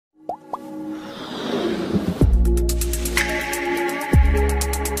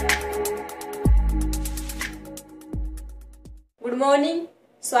Morning.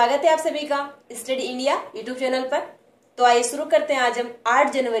 स्वागत है आप सभी का स्टडी इंडिया यूट्यूब चैनल पर। तो आइए शुरू करते हैं आज हम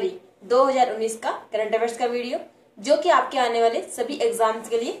 8 जनवरी 2019 का करंट अफेयर्स का वीडियो, जो कि आपके आने वाले सभी एग्जाम्स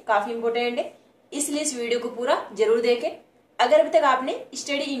के लिए काफी इंपोर्टेंट है। इसलिए इस वीडियो को पूरा जरूर देखें। अगर अभी तक आपने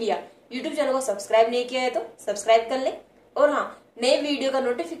स्टडी इंडिया यूट्यूब चैनल को सब्सक्राइब नहीं किया है तो सब्सक्राइब कर ले, और हाँ, नए वीडियो का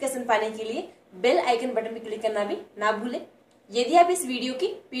नोटिफिकेशन पाने के लिए बेल आइकन बटन पर क्लिक करना भी ना भूलें। यदि आप इस वीडियो की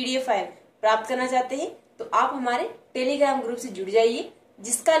पीडीएफ फाइल प्राप्त करना चाहते हैं तो आप हमारे टेलीग्राम ग्रुप से जुड़ जाइए,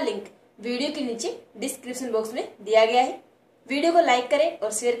 जिसका लिंक वीडियो के नीचे डिस्क्रिप्शन बॉक्स में दिया गया है। वीडियो को लाइक करें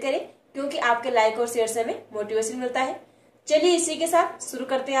और शेयर करें, क्योंकि आपके लाइक और शेयर से हमें मोटिवेशन मिलता है। चलिए इसी के साथ शुरू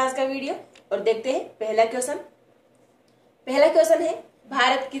करते हैं आज का वीडियो और देखते हैं पहला क्वेश्चन। पहला क्वेश्चन है,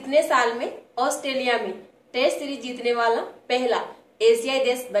 भारत कितने साल में ऑस्ट्रेलिया में टेस्ट सीरीज जीतने वाला पहला एशियाई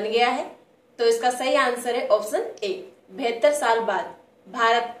देश बन गया है? तो इसका सही आंसर है ऑप्शन ए, 72 साल बाद।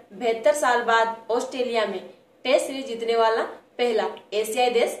 भारत 72 साल बाद ऑस्ट्रेलिया में टेस्ट सीरीज जीतने वाला पहला एशियाई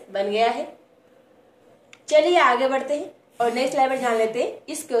देश बन गया है। चलिए आगे बढ़ते हैं और नेक्स्ट स्लाइड पर जान लेते हैं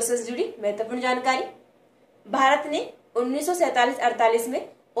इस क्वेश्चन से जुड़ी महत्वपूर्ण जानकारी। भारत ने 1947-48 में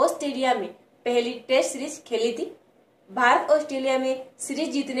ऑस्ट्रेलिया में पहली टेस्ट सीरीज खेली थी। भारत ऑस्ट्रेलिया में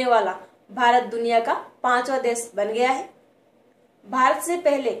सीरीज जीतने वाला भारत दुनिया का 5वां देश बन गया है। भारत से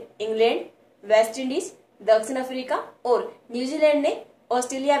पहले इंग्लैंड, वेस्ट इंडीज, दक्षिण अफ्रीका और न्यूजीलैंड ने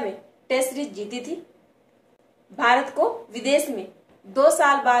ऑस्ट्रेलिया में टेस्ट सीरीज जीती थी। भारत को विदेश में 2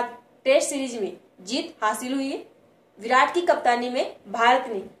 साल बाद टेस्ट सीरीज में जीत हासिल हुई है। विराट की कप्तानी में भारत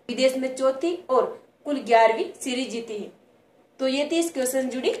ने विदेश में चौथी और कुल 11वीं सीरीज जीती है। तो ये थी इस क्वेश्चन से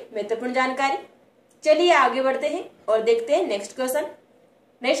जुड़ी महत्वपूर्ण जानकारी। चलिए आगे बढ़ते हैं और देखते हैं नेक्स्ट क्वेश्चन।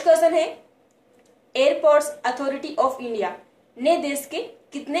 नेक्स्ट क्वेश्चन है, एयरपोर्ट्स अथॉरिटी ऑफ इंडिया ने देश के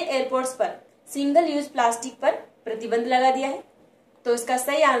कितने एयरपोर्ट्स पर सिंगल यूज प्लास्टिक पर प्रतिबंध लगा दिया है? तो इसका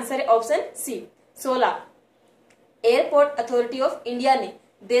सही आंसर है option C, 16। Airport authority of India ने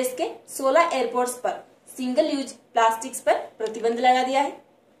देश के 16 एयरपोर्ट्स पर सिंगल यूज प्लास्टिक्स पर प्रतिबंध लगा दिया है।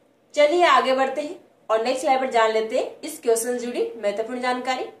 चलिए आगे बढ़ते हैं और नेक्स्ट स्लाइड पर जान लेते हैं इस क्वेश्चन से जुड़ी महत्वपूर्ण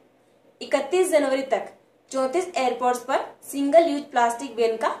जानकारी। 31 जनवरी तक 34 एयरपोर्ट्स पर सिंगल यूज प्लास्टिक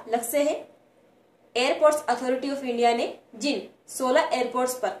बैन का लक्ष्य है। एयरपोर्ट्स अथॉरिटी ऑफ इंडिया ने जिन 16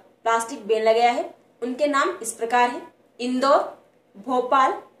 एयरपोर्ट्स पर प्लास्टिक बैन लगाया है उनके नाम इस प्रकार है: इंदौर,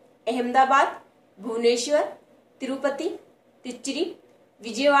 भोपाल, अहमदाबाद, भुवनेश्वर, तिरुपति, तिच्चरी,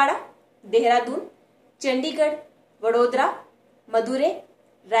 विजयवाड़ा, देहरादून, चंडीगढ़, वडोदरा, मदुरै,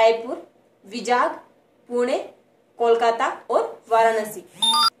 रायपुर, विजाग, पुणे, कोलकाता और वाराणसी।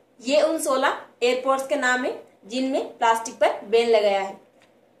 ये उन 16 एयरपोर्ट्स के नाम है जिनमें प्लास्टिक पर बैन लगाया है।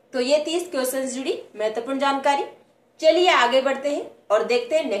 तो ये थी इस क्वेश्चन से जुड़ी महत्वपूर्ण जानकारी। चलिए आगे बढ़ते हैं और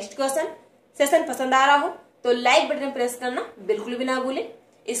देखते हैं नेक्स्ट क्वेश्चन। सेशन पसंद आ रहा हो तो लाइक बटन प्रेस करना बिल्कुल भी ना भूलें।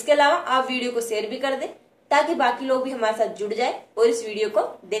 इसके अलावा आप वीडियो को शेयर भी कर दें, ताकि बाकी लोग भी हमारे साथ जुड़ जाए और इस वीडियो को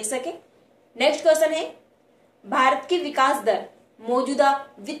देख सके। नेक्स्ट क्वेश्चन है, भारत की विकास दर मौजूदा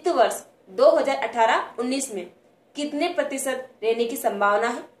वित्त वर्ष 2018-19 में कितने प्रतिशत रहने की संभावना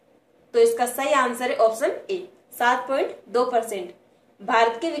है? तो इसका सही आंसर है ऑप्शन ए, 7.2%।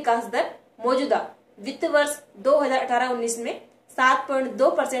 भारत की विकास दर मौजूदा वित्त वर्ष 2018-19 में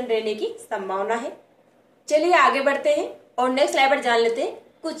 7.2% रहने की संभावना है। चलिए आगे बढ़ते हैं और नेक्स्ट स्लाइड पर जान लेते हैं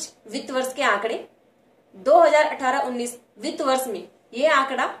कुछ वित्त वर्ष के आंकड़े। 2018-19 वित्त वर्ष में यह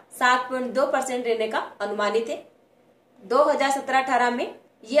आंकड़ा 7.2% रहने का अनुमानित है। 2017-18 में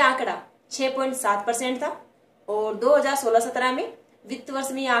यह आंकड़ा 6.7% था और 2016-17 में वित्त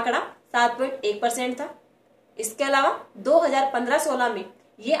वर्ष में यह आंकड़ा 7.1% था। इसके अलावा 2015-16 में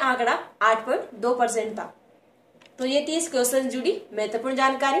यह आंकड़ा 8.2% था। तो ये थी इस क्वेश्चन से जुड़ी महत्वपूर्ण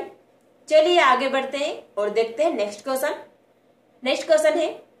जानकारी। चलिए आगे बढ़ते हैं और देखते हैं नेक्स्ट क्वेश्चन। नेक्स्ट क्वेश्चन है,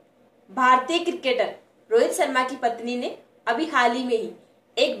 भारतीय क्रिकेटर रोहित शर्मा की पत्नी ने अभी हाल ही में ही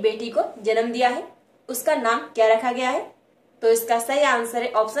एक बेटी को जन्म दिया है। उसका नाम क्या रखा गया है? तो इसका सही आंसर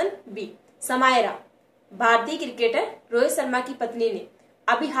है ऑप्शन बी, समायरा। भारतीय क्रिकेटर रोहित शर्मा की पत्नी ने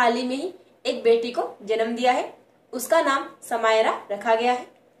अभी हाल ही में ही एक बेटी को जन्म दिया है। उसका नाम समायरा रखा गया है।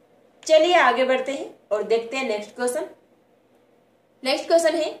 चलिए आगे बढ़ते हैं और देखते हैं नेक्स्ट क्वेश्चन। नेक्स्ट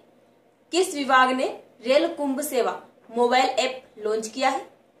क्वेश्चन है, किस विभाग ने रेल कुंभ सेवा मोबाइल ऐप लॉन्च किया है?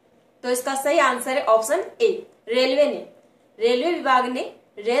 तो इसका सही आंसर है ऑप्शन ए, रेलवे ने। रेलवे विभाग ने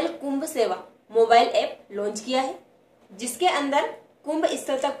रेल कुंभ सेवा मोबाइल ऐप लॉन्च किया है, जिसके अंदर कुंभ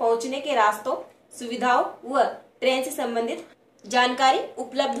स्थल तक पहुंचने के रास्तों, सुविधाओं व ट्रेन से संबंधित जानकारी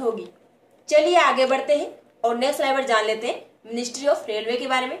उपलब्ध होगी। चलिए आगे बढ़ते हैं और नेक्स्ट स्लाइड पर जान लेते हैं मिनिस्ट्री ऑफ रेलवे के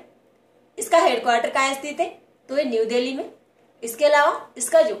बारे में। इसका हेडक्वार्टर कहाँ स्थित है? तो ये न्यू दिल्ली में। इसके अलावा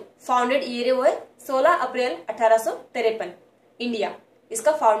इसका जो फाउंडेड ईयर है वो है 16 अप्रैल 1853, इंडिया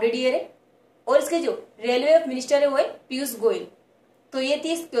इसका फाउंडेड ईयर है। और इसके जो रेलवे मिनिस्टर है वो है पीयूष गोयल। तो ये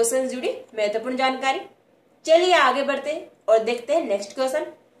थी इस क्वेश्चन से जुड़ी महत्वपूर्ण जानकारी। चलिए आगे बढ़ते हैं और देखते हैं नेक्स्ट क्वेश्चन।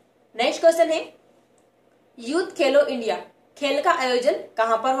 नेक्स्ट क्वेश्चन है यूथ खेलो इंडिया खेल का आयोजन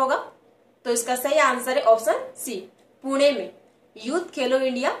कहां पर होगा? तो इसका सही आंसर है ऑप्शन सी, पुणे में। यूथ खेलो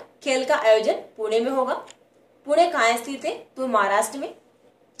इंडिया खेल का आयोजन पुणे में होगा। पुणे कहाँ स्थित है? तो महाराष्ट्र में।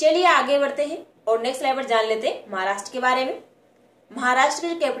 चलिए आगे बढ़ते हैं और नेक्स्ट स्लाइड पर जान लेते हैं महाराष्ट्र के बारे में। महाराष्ट्र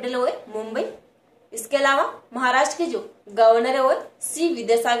की जो कैपिटल है वो है मुंबई। इसके अलावा महाराष्ट्र के जो गवर्नर है वो है सी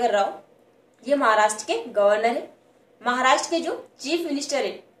विद्यासागर राव, ये महाराष्ट्र के गवर्नर है। महाराष्ट्र के जो चीफ मिनिस्टर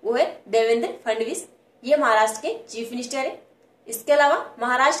है वो है देवेंद्र फडणवीस, ये महाराष्ट्र के चीफ मिनिस्टर है। इसके अलावा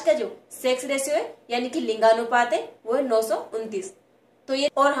महाराष्ट्र का जो सेक्स रेशियो है यानी कि लिंगानुपात है वो है 929। तो ये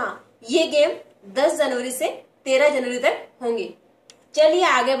और हाँ, ये गेम 10 जनवरी से 13 जनवरी तक होंगे। चलिए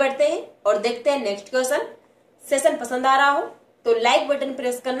आगे बढ़ते हैं और देखते हैं नेक्स्ट क्वेश्चन। सेशन पसंद आ रहा हो तो लाइक बटन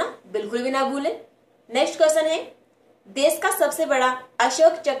प्रेस करना बिल्कुल भी ना भूलें। नेक्स्ट क्वेश्चन है देश का सबसे बड़ा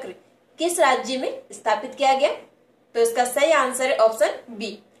अशोक चक्र किस राज्य में स्थापित किया गया? तो इसका सही आंसर है ऑप्शन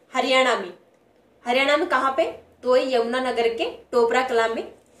बी, हरियाणा में। हरियाणा में कहाँ पे? तो यमुनानगर के टोपरा कला में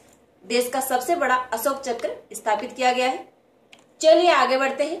देश का सबसे बड़ा अशोक चक्र स्थापित किया गया है। चलिए आगे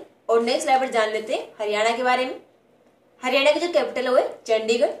बढ़ते हैं और नेक्स्ट स्लाइड पर जान लेते हैं हरियाणा के बारे में। हरियाणा की जो कैपिटल है वो है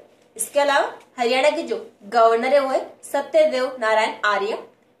चंडीगढ़। इसके अलावा हरियाणा के जो गवर्नर है वो है सत्यदेव नारायण आर्य,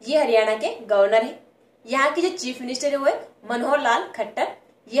 ये हरियाणा के गवर्नर है। यहाँ की जो चीफ मिनिस्टर है वो है मनोहर लाल खट्टर,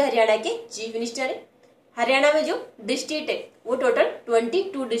 ये हरियाणा के चीफ मिनिस्टर है। हरियाणा में जो डिस्ट्रिक्ट है वो टोटल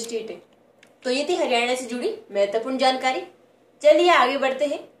 22 डिस्ट्रिक्ट है। तो ये थी हरियाणा से जुड़ी महत्वपूर्ण जानकारी। चलिए आगे बढ़ते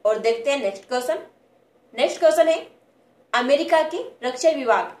हैं और देखते हैं नेक्स्ट क्वेश्चन। नेक्स्ट क्वेश्चन है अमेरिका के रक्षा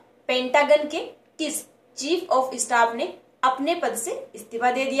विभाग पेंटागन के किस चीफ ऑफ स्टाफ ने अपने पद से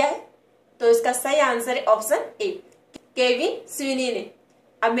इस्तीफा दे दिया है? तो इसका सही आंसर है ऑप्शन ए, केविन स्विनी ने।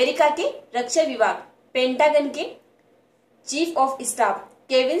 अमेरिका के रक्षा विभाग पेंटागन के chief of staff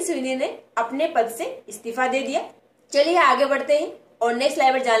Kevin Swinney ने अपने पद से इस्तीफा दे दिया। चलिए आगे बढ़ते हैं और नेक्स्ट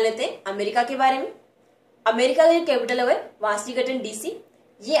स्लाइड पर जान लेते हैं अमेरिका के बारे में। अमेरिका की जो कैपिटल है वाशिंगटन डीसी,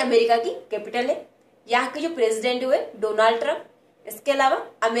 ये अमेरिका की कैपिटल है। यहाँ के जो प्रेसिडेंट हुए डोनाल्ड ट्रंप। इसके अलावा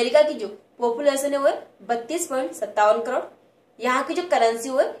अमेरिका की जो पॉपुलेशन है वो 32.57 करोड़। यहाँ की जो करेंसी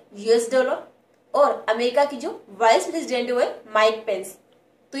हुए यूएस डॉलर। और अमेरिका की जो वाइस प्रेसिडेंट हुए माइक पेंस।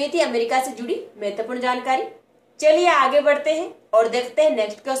 तो ये थी अमेरिका से जुड़ी महत्वपूर्ण जानकारी। चलिए आगे बढ़ते हैं और देखते हैं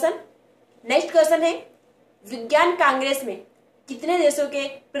नेक्स्ट क्वेश्चन। नेक्स्ट क्वेश्चन है विज्ञान कांग्रेस में कितने देशों के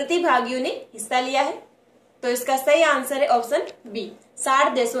प्रतिभागियों ने हिस्सा लिया है? तो इसका सही आंसर है ऑप्शन बी,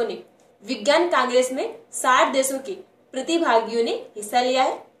 60 देशों ने। विज्ञान कांग्रेस में 60 देशों के प्रतिभागियों ने हिस्सा लिया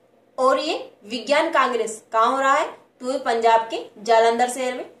है। और ये विज्ञान कांग्रेस कहाँ हो रहा है? तो पंजाब के जालंधर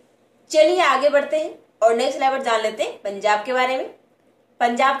शहर में। चलिए आगे बढ़ते हैं और नेक्स्ट स्लाइड पर जान लेते हैं पंजाब के बारे में।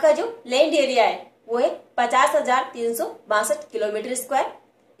 पंजाब का जो लैंड एरिया है वो है 50,362 किलोमीटर स्क्वायर।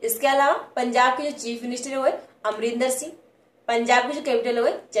 इसके अलावा पंजाब के जो चीफ मिनिस्टर है वो है अमरिंदर सिंह। पंजाब की जो कैपिटल है वो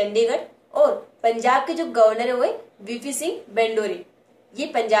है चंडीगढ़। और पंजाब के जो गवर्नर है वो है वीपी सिंह बेंडोरे, ये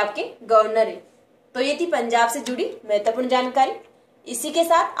पंजाब के गवर्नर है। तो ये थी पंजाब से जुड़ी महत्वपूर्ण जानकारी। इसी के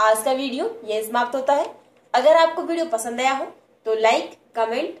साथ आज का वीडियो यही समाप्त होता है। अगर आपको वीडियो पसंद आया हो तो लाइक,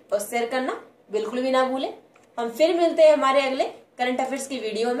 कमेंट और शेयर करना बिल्कुल भी ना भूलें। हम फिर मिलते हैं हमारे अगले करंट अफेयर्स की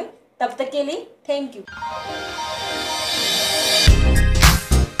वीडियो में। तब तक के लिए थैंक यू।